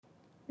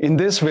In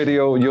this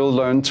video, you'll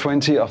learn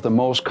 20 of the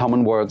most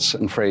common words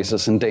and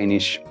phrases in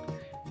Danish.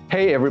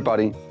 Hey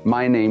everybody,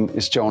 my name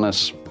is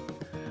Jonas.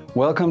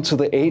 Welcome to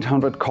the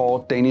 800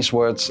 Core Danish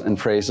Words and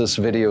Phrases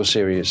video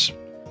series.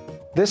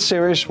 This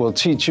series will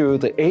teach you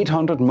the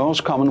 800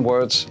 most common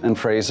words and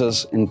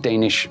phrases in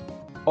Danish.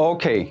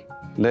 Okay,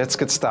 let's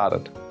get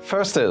started.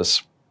 First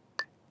is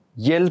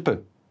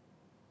hjælpe,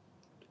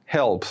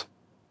 help.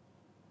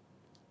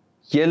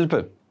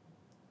 Hjælpe,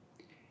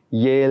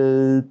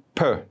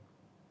 hjælpe.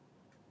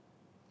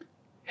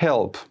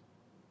 Help.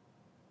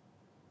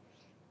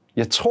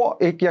 Jeg tror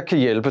ikke, jeg kan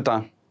hjælpe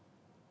dig.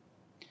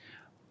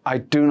 I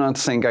do not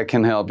think I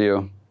can help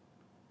you.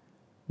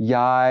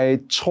 Jeg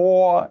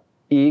tror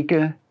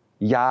ikke,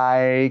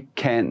 jeg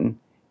kan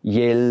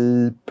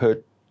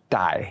hjælpe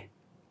dig.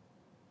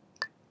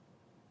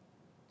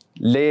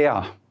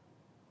 Lære.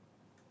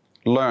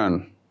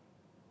 Learn.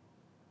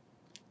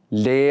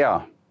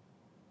 Lære.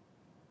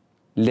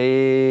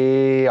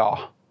 Lære.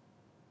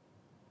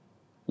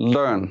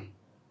 Learn.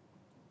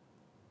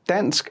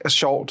 Dansk er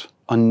sjovt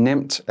og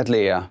nemt at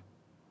lære.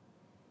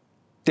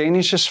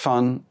 Danish is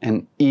fun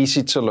and easy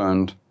to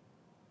learn.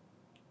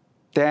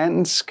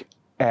 Dansk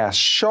er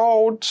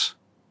sjovt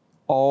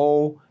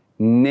og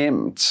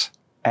nemt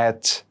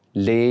at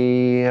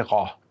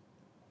lære.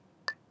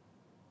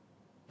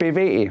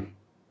 Bevæge.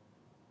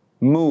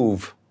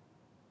 Move.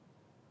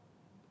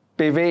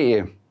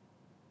 Bevæge.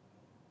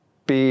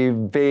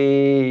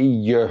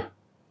 Bevæge.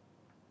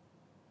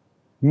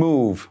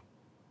 Move.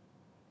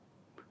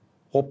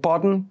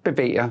 Robotten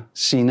bevæger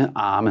sine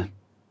arme.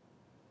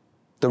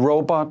 The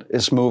robot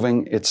is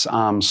moving its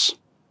arms.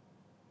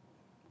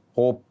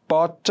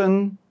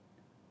 Robotten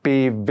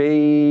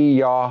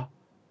bevæger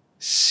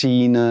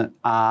sine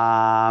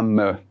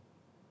arme.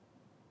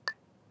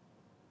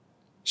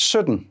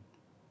 17.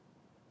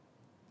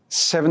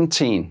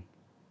 17.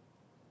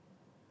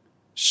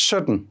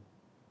 17.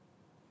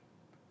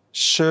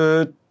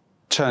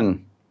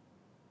 17.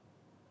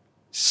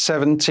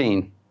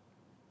 17.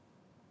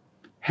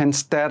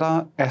 Hans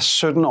datter er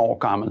 17 år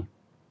gammel.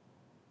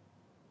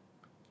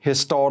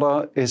 His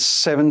daughter is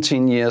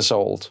 17 years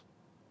old.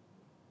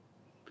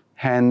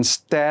 Hans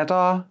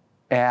datter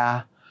er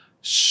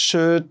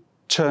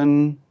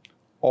 17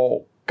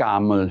 år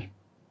gammel.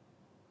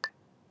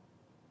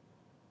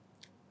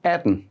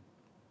 18.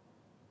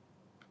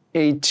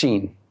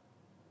 18.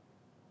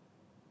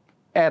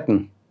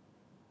 18.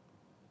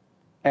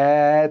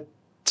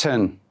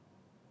 18.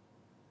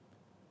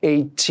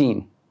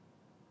 18.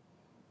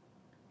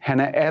 Han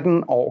er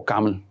 18 år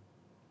gammel.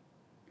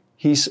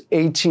 He's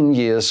 18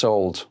 years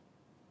old.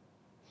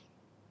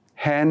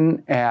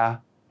 Han er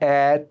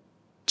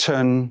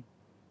 18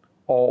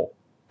 år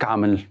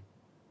gammel.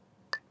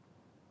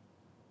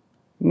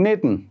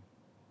 19.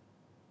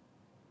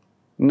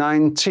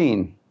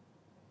 19.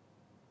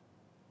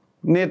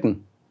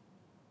 19.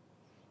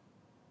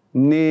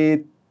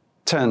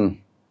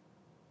 19.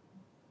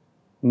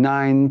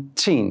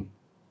 19.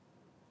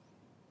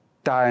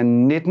 Der er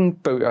 19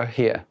 bøger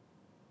her.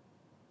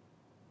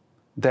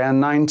 There are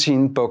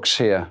 19 books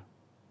here.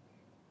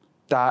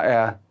 Der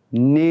er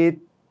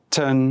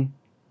 19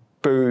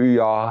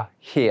 bøger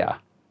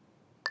her.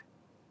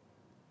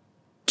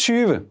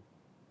 20.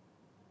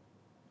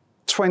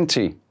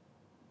 20.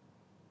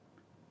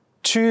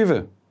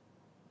 20.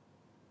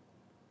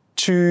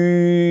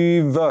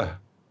 20.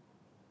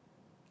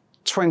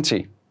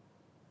 20.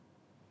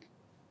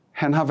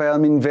 Han har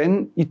været min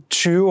ven i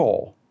 20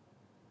 år.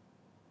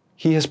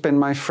 He has been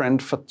my friend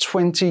for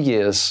 20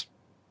 years.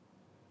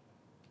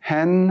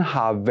 Han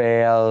har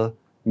været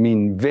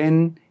min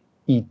ven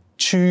i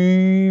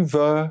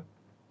 20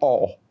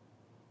 år.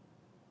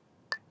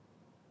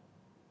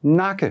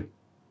 Nakke.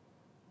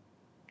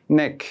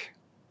 Neck.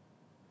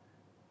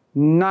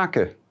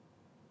 Nakke.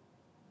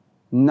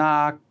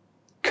 Nakke.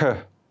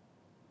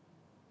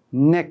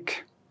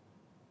 Neck.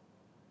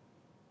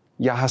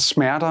 Jeg har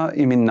smerter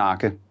i min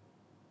nakke.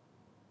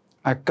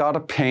 I got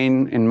a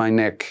pain in my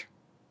neck.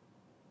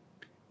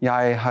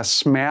 Jeg har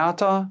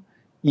smerter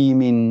i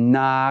min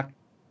nakke.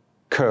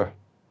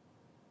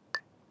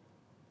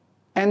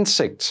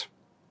 Ansigt.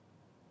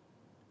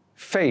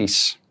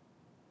 Face.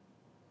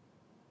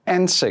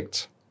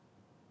 Ansigt.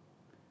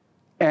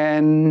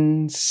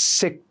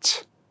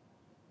 Ansigt.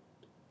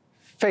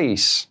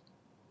 Face.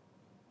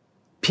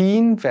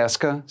 Pigen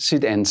vasker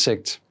sit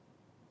ansigt.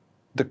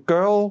 The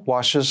girl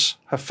washes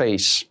her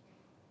face.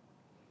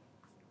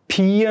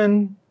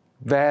 Pigen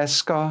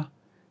vasker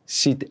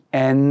sit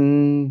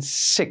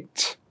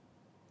ansigt.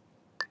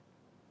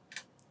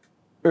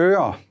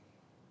 Øre.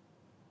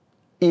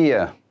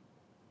 Ear.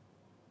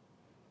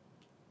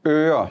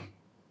 Øre.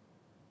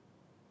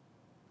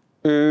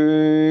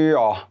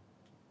 Øre.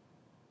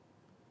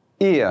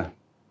 Ear.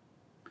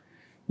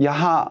 Jeg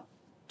har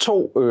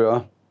 2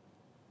 ører.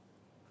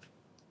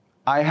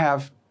 I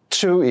have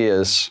 2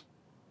 ears.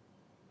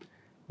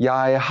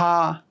 Jeg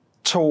har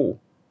 2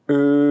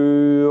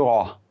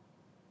 ører.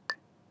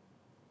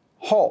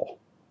 Hår.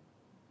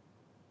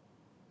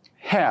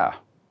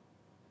 Hair.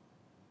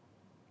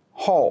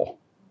 Hår.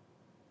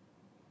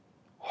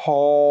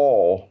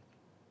 hår.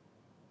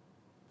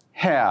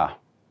 Hair.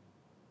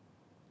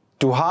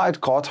 Du har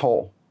et gråt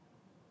hår.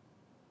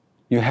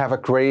 You have a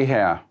grey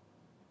hair.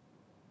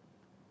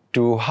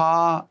 Du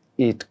har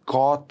et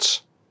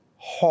gråt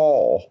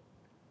hår.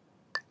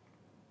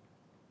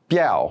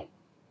 Bjerg.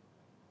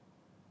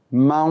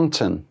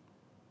 Mountain.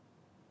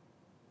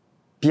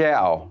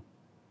 Bjerg.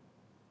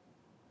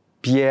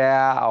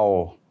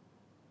 Bjerg.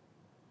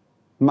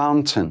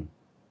 Mountain.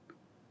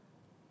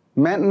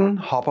 Manden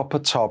hopper på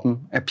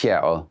toppen af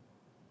bjerget.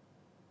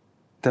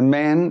 The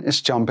man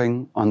is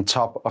jumping on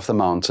top of the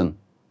mountain.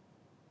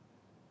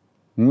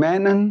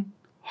 Manden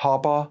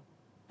hopper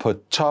på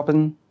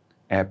toppen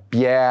af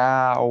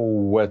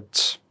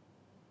bjerget.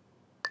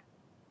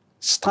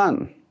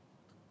 Strand.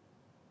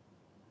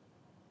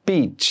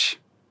 Beach.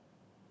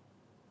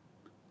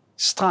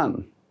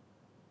 Strand.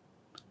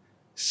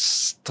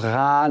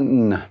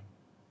 Strand.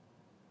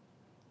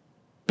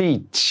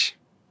 Beach.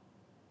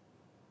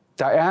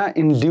 Der er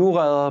en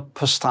livredder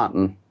på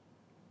stranden.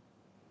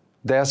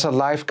 There's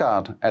a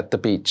lifeguard at the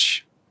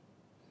beach.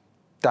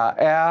 Der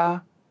er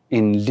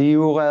en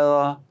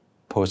livredder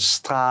på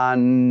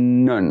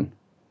stranden.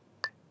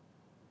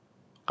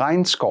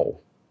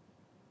 Regnskov.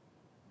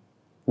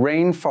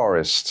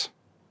 Rainforest.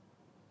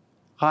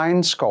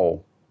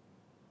 Regnskov.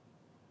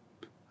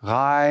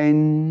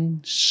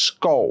 Regnskov.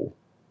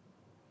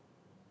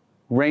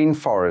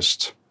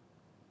 Rainforest.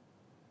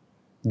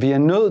 Vi er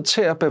nødt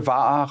til at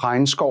bevare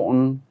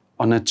regnskoven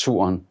og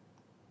naturen.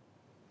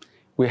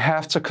 We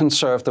have to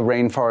conserve the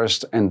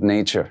rainforest and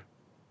nature.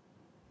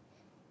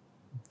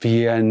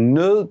 Vi er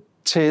nødt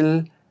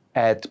til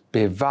at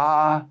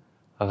bevare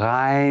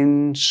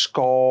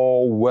regnskoven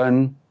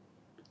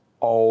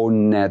og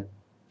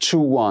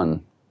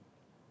naturen.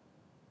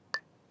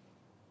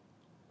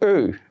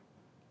 Ø.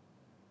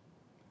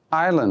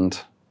 Island.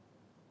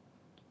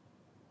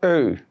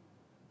 Ø.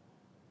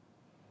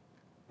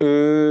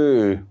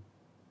 Ø.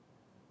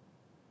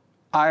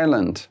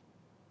 Island.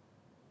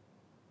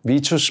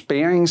 Vitus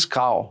Berings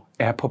grav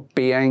er på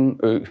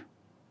Beringø.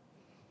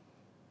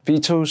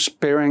 Vitus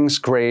Berings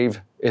grave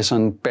is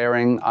on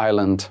Bering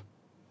Island.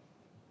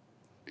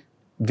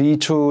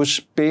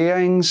 Vitus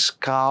Berings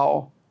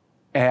grav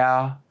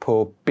er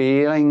på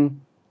Beringø.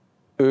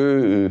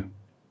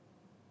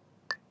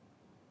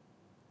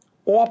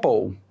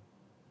 Ordbog.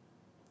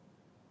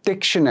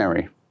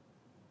 Dictionary.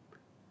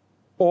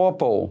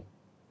 Ordbog.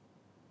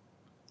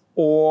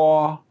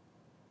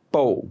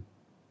 Ordbog.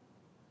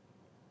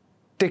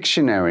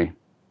 Dictionary.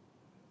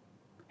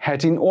 Ha'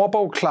 din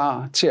ordbog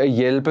klar til at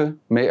hjælpe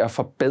med at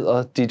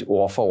forbedre dit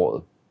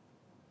ordforråd.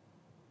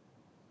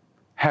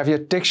 Have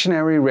your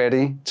dictionary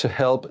ready to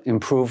help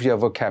improve your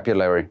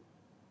vocabulary.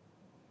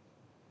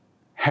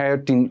 Ha'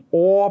 din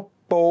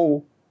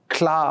ordbog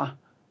klar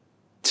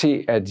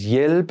til at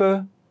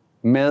hjælpe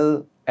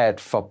med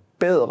at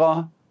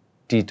forbedre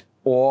dit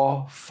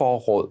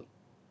ordforråd.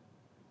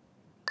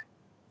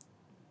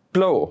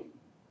 Blå.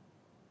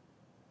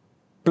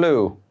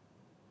 Blå.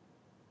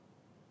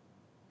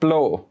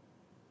 Blå.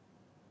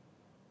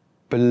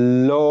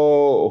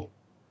 Blå.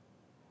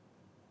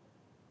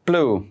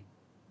 Blå.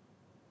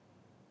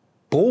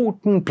 Brug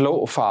den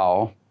blå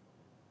farve.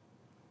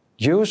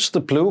 Use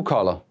the blue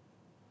color.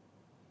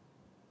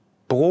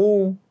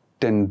 Brug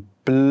den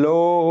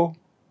blå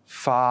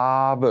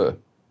farve.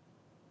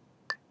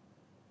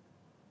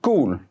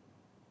 Gul.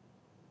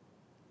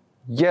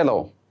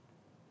 Yellow.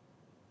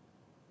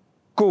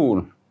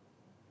 Gul.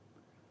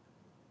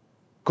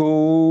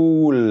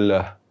 Gul.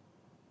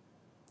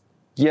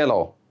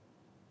 Yellow.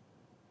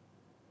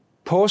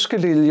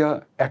 Påskeliljer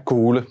er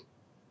gule.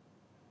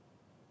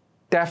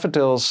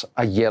 Daffodils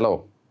are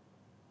yellow.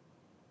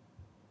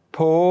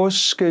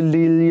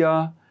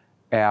 Påskeliljer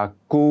er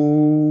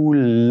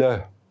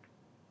gule.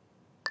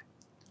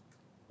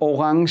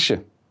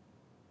 Orange.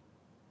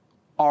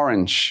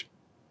 Orange.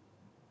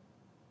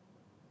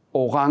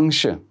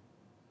 Orange.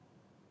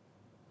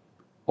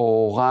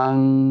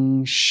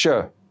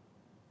 Orange.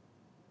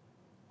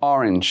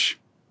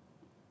 Orange.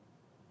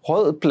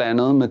 Rød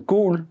blandet med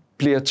gul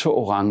bliver til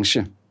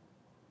orange.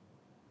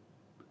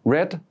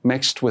 Red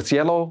mixed with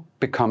yellow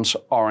becomes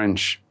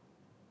orange.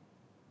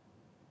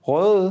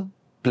 Rød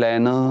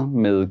blandet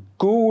med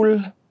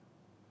gul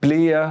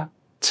bliver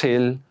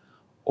til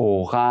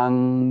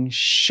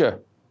orange.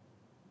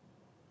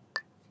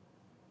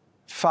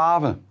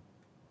 Farve.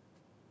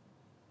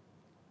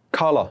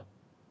 Color.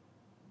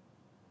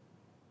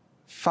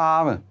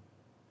 Farve.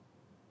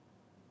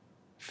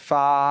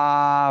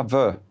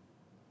 Farve.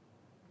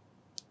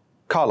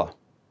 Color.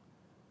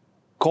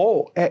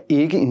 Grå er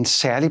ikke en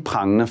særlig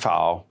prangende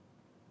farve.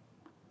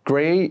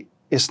 Grey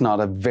is not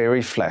a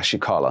very flashy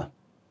color.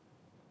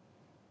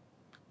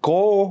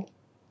 Grå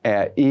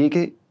er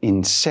ikke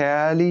en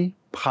særlig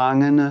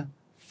prangende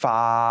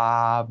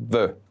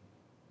farve.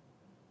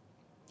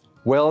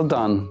 Well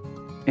done.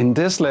 In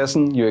this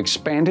lesson, you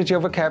expanded your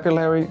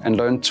vocabulary and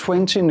learned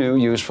 20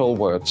 new useful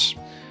words.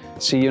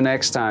 See you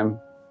next time.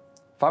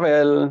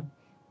 Farvel.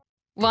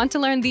 Want to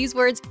learn these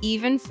words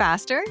even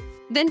faster?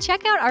 Then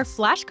check out our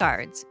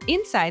flashcards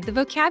inside the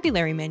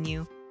vocabulary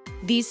menu.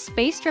 These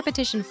spaced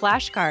repetition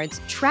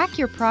flashcards track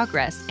your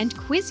progress and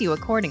quiz you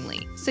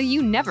accordingly, so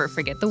you never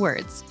forget the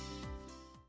words.